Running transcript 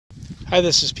Hi,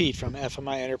 this is Pete from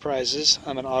FMI Enterprises.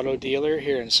 I'm an auto dealer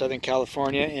here in Southern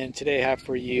California, and today I have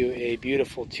for you a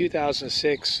beautiful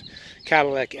 2006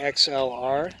 Cadillac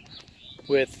XLR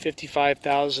with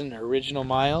 55,000 original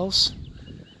miles.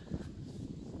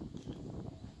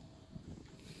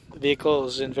 The vehicle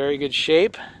is in very good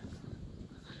shape.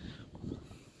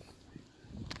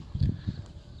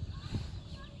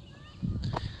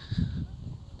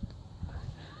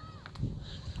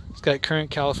 It's got current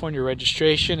California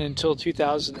registration until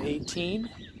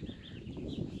 2018.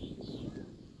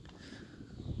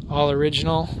 All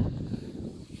original.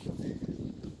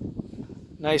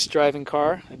 Nice driving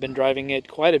car. I've been driving it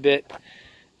quite a bit,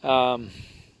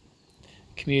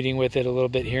 commuting with it a little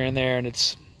bit here and there, and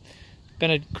it's been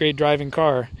a great driving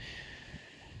car.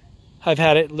 I've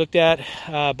had it looked at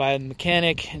by a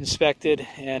mechanic, inspected,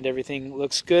 and everything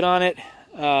looks good on it.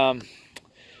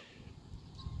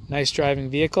 Nice driving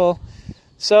vehicle.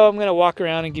 So I'm going to walk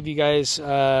around and give you guys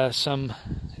some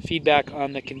feedback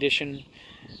on the condition,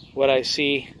 what I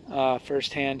see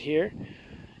firsthand here.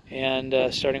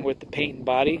 And starting with the paint and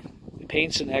body. The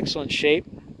paint's in excellent shape.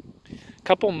 A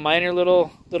couple minor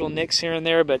little nicks here and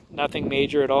there, but nothing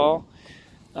major at all.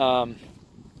 A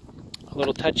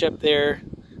little touch-up there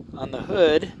on the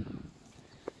hood.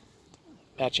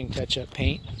 Matching touch-up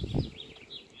paint.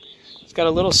 It's got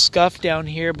a little scuff down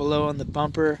here below on the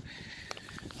bumper,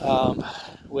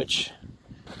 which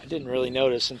I didn't really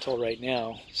notice until right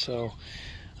now. So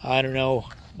I don't know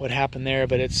what happened there,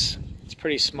 but it's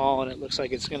pretty small and it looks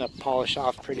like it's going to polish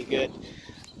off pretty good.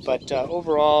 But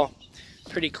overall,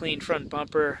 pretty clean front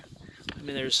bumper. I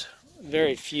mean, there's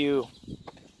very few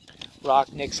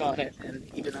rock nicks on it, and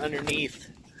even underneath,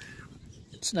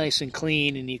 it's nice and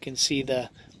clean, and you can see the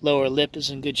lower lip is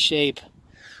in good shape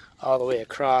all the way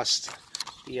across.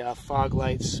 The fog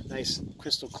lights, nice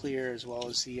crystal clear, as well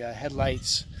as the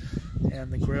headlights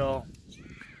and the grille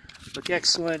look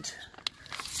excellent.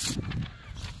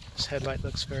 This headlight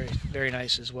looks very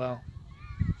nice as well.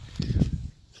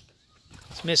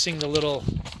 It's missing the little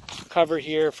cover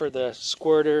here for the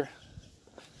squirter.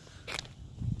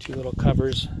 Two little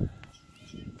covers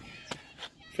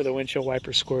for the windshield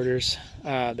wiper squirters,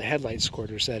 the headlight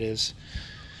squirters, that is.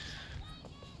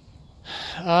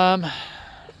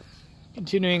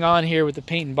 Continuing on here with the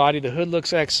paint and body, the hood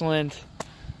looks excellent,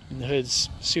 and the hood's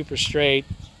super straight.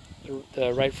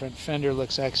 The right front fender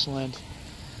looks excellent.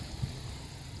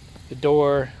 The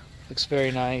door looks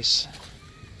very nice.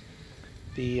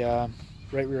 The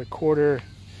right rear quarter,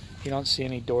 you don't see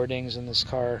any door dings in this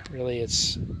car. Really,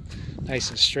 it's nice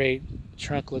and straight. The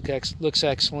trunk looks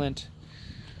excellent.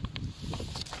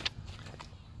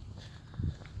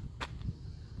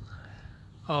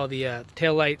 All the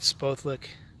tail lights both look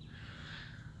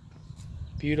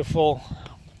beautiful.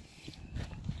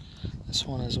 This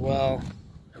one as well,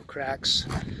 no cracks.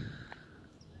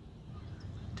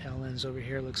 Tail lens over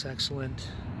here looks excellent.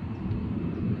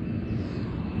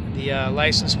 The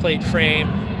license plate frame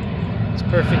is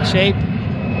perfect shape.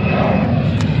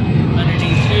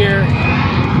 Underneath here,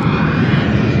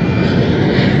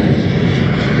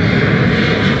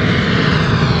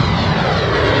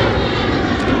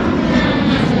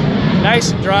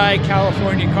 nice and dry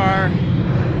California car.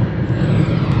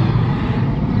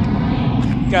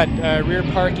 Got rear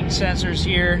parking sensors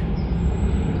here.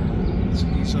 That's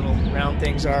what these little round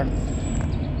things are.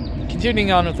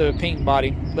 Continuing on with the paint and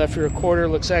body. Left rear quarter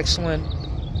looks excellent.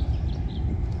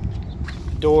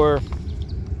 Door,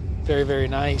 very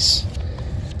nice.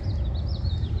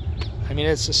 I mean,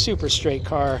 it's a super straight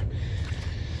car.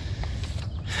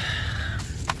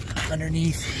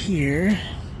 Underneath here,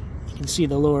 you can see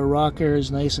the lower rocker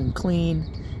is nice and clean,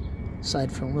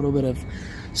 aside from a little bit of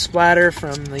splatter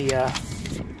from the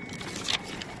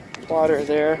water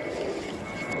there.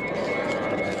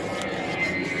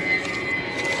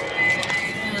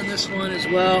 And this one as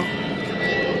well.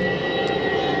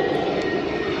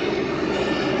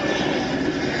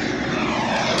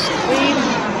 Nice and clean.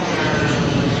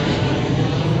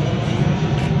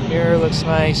 Mirror looks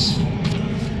nice.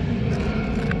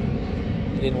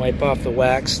 Didn't wipe off the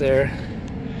wax there.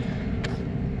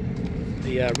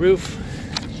 The roof,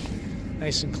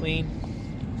 nice and clean.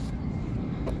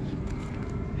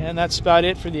 And that's about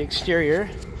it for the exterior.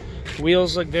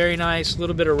 Wheels look very nice. A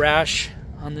little bit of rash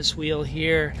on this wheel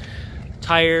here.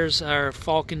 Tires are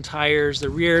Falken tires.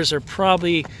 The rears are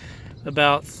probably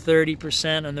about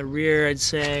 30% on the rear, I'd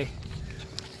say.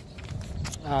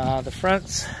 The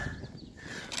fronts,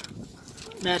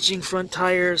 matching front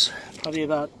tires, probably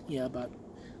about 20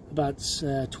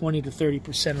 to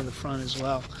 30% on the front as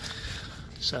well.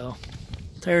 So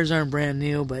tires aren't brand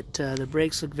new, but the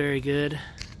brakes look very good.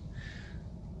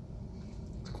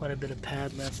 quite a bit of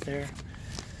pad left there.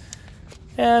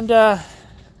 And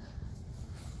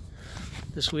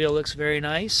this wheel looks very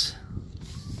nice.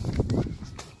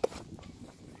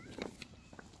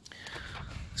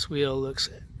 This wheel looks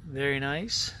very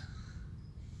nice.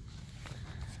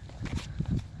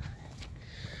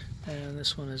 And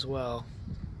this one as well.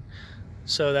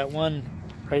 So that one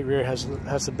right rear has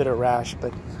a bit of rash,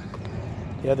 but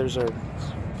the others are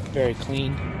very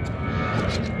clean.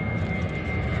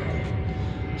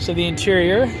 So the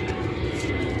interior,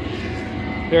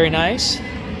 very nice.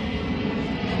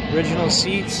 Original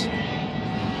seats,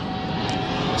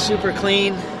 super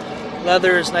clean.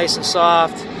 Leather is nice and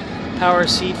soft. Power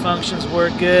seat functions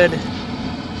work good.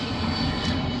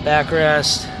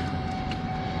 Backrest.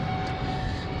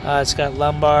 It's got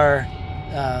lumbar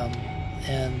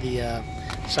and the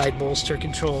side bolster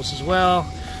controls as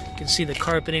well. You can see the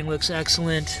carpeting looks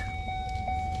excellent.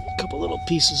 A couple little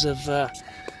pieces of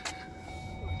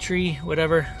tree,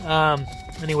 whatever.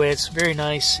 Anyway, it's very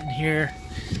nice in here.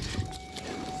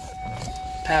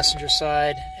 Passenger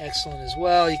side, excellent as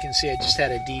well. You can see I just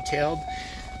had it detailed.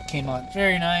 Came out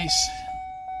very nice.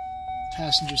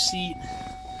 Passenger seat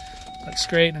looks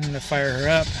great. I'm going to fire her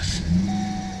up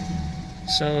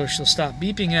so she'll stop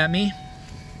beeping at me.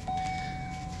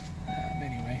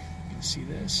 Anyway, you can see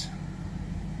this.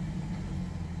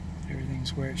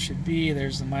 Everything's where it should be.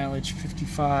 There's the mileage,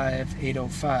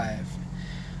 55,805.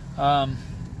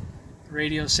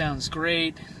 Radio sounds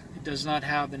great. It does not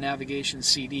have the navigation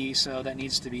CD, so that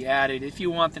needs to be added. If you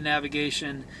want the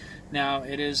navigation, now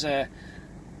it is a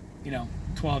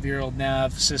 12-year-old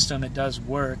nav system. It does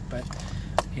work, but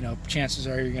chances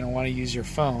are you're going to want to use your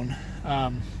phone.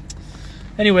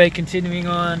 Anyway, continuing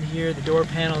on here, the door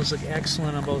panels look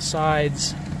excellent on both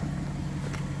sides.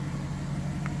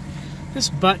 This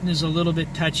button is a little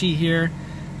bit touchy here.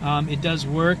 It does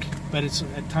work, but it's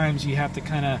at times you have to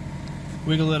kind of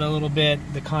wiggle it a little bit.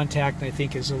 The contact, I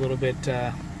think, is a little bit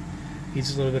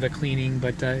needs a little bit of cleaning,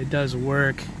 but it does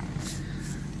work.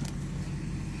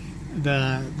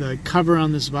 The cover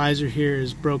on this visor here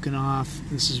is broken off.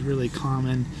 This is really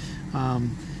common.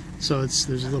 So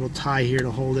there's a little tie here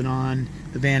to hold it on.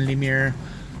 The vanity mirror.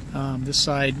 This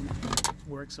side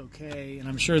works okay, and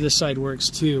I'm sure this side works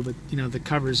too, but the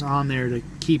cover's on there to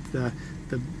keep the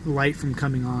light from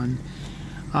coming on.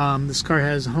 This car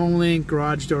has HomeLink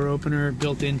garage door opener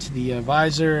built into the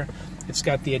visor. It's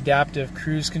got the adaptive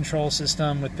cruise control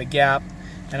system with the gap,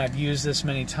 and I've used this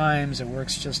many times. It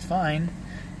works just fine.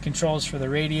 Controls for the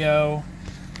radio.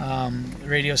 The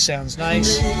radio sounds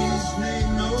nice.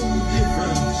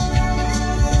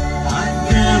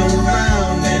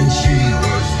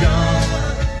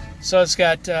 So it's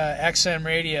got XM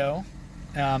radio.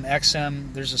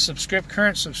 XM, there's a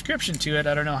current subscription to it.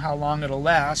 I don't know how long it'll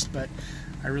last, but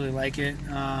I really like it.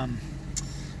 And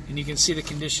you can see the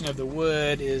condition of the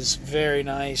wood is very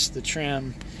nice, the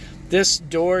trim. This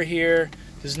door here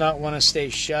does not want to stay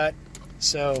shut,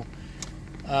 so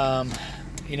I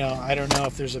don't know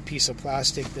if there's a piece of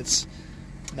plastic that's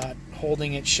not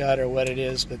holding it shut or what it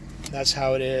is, but that's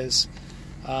how it is.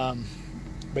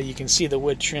 But you can see the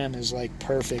wood trim is like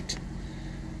perfect.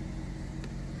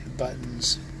 The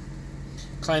buttons.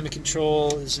 Climate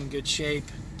control is in good shape.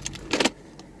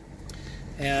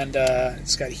 And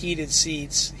it's got heated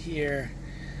seats here.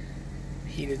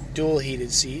 Dual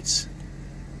heated seats.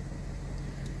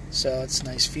 So it's a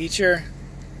nice feature.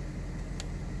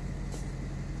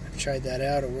 I've tried that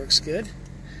out, it works good.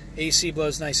 AC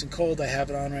blows nice and cold, I have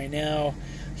it on right now.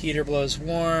 Heater blows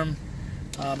warm.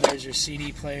 There's your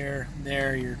CD player,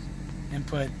 there, your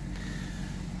input.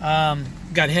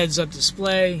 Got heads-up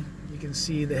display. You can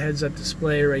see the heads-up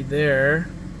display right there.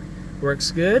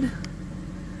 Works good.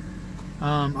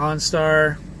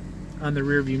 OnStar on the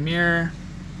rear view mirror.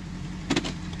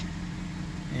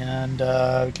 And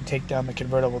we can take down the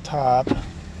convertible top.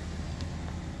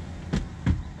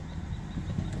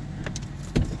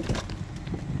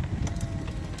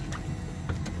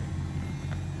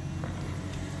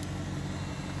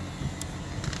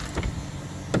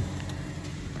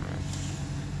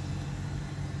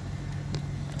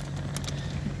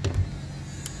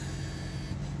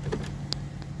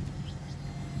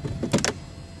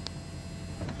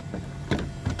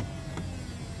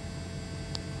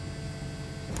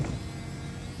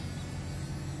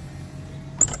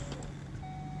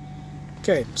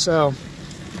 Okay, so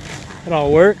it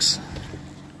all works,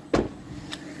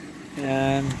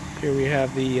 and here we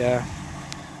have the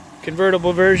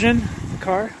convertible version of the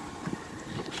car.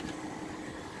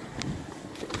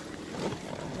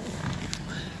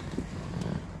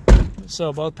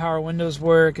 So both power windows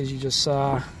work, as you just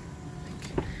saw.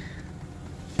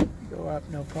 Go up,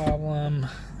 no problem.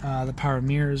 The power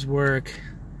mirrors work.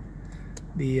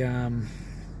 The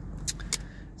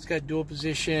it's got dual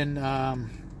position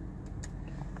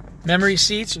memory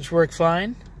seats, which work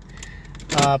fine.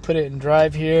 Put it in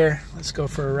drive here. Let's go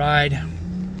for a ride.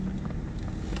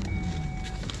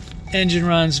 Engine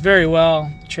runs very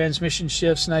well. Transmission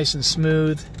shifts nice and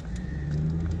smooth.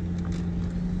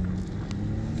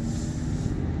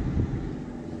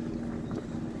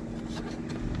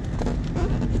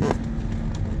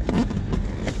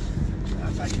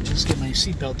 If I can just get my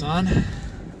seatbelt on.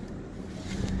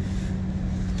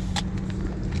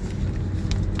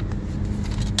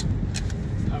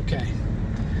 Okay.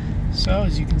 So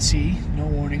as you can see, no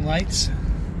warning lights.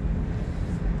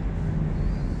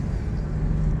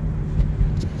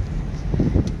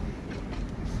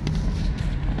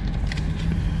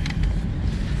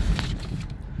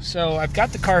 So I've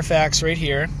got the Carfax right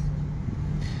here.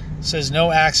 It says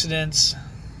no accidents.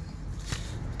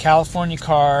 California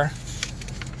car.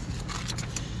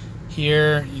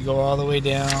 Here you go all the way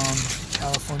down.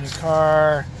 California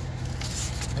car.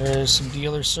 There's some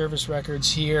dealer service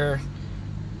records here.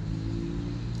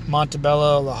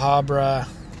 Montebello, La Habra,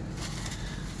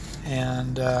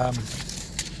 and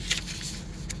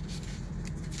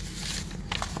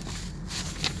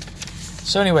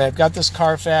so anyway, I've got this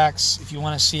Carfax. If you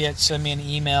want to see it, send me an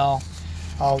email.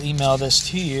 I'll email this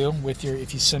to you with your,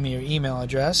 if you send me your email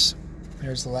address.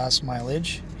 There's the last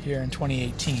mileage here in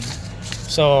 2018.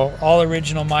 So all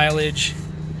original mileage.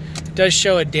 It does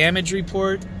show a damage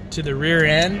report to the rear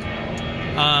end.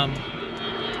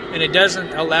 And it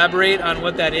doesn't elaborate on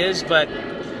what that is, but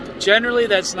generally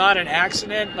that's not an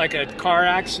accident, like a car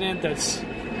accident. That's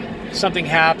something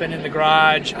happened in the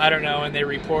garage, I don't know, and they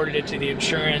reported it to the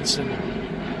insurance,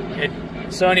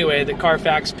 and so anyway, the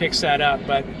Carfax picks that up.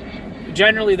 But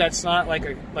generally that's not like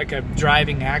a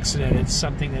driving accident. It's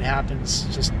something that happens,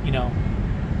 just, you know,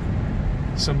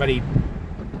 somebody,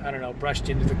 I don't know, brushed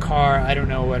into the car. I don't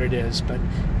know what it is, but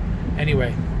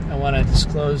anyway, I want to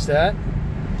disclose that.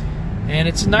 And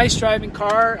it's a nice driving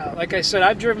car. Like I said,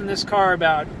 I've driven this car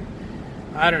about,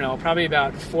 I don't know, probably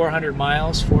about 400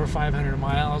 miles, 400 or 500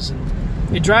 miles,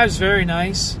 and it drives very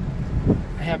nice.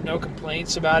 I have no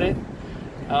complaints about it.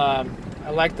 I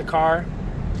like the car,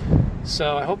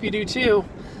 so I hope you do too.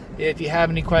 If you have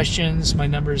any questions, my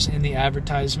number's in the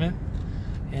advertisement,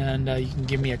 and you can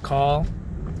give me a call.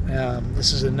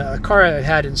 This is a car I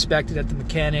had inspected at the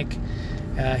mechanic.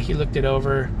 He looked it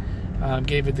over.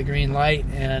 Gave it the green light,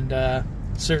 and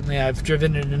certainly I've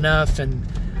driven it enough, and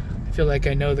I feel like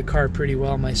I know the car pretty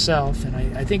well myself, and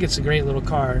I think it's a great little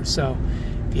car. So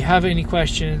if you have any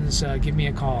questions, give me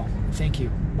a call. Thank you.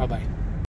 Bye-bye.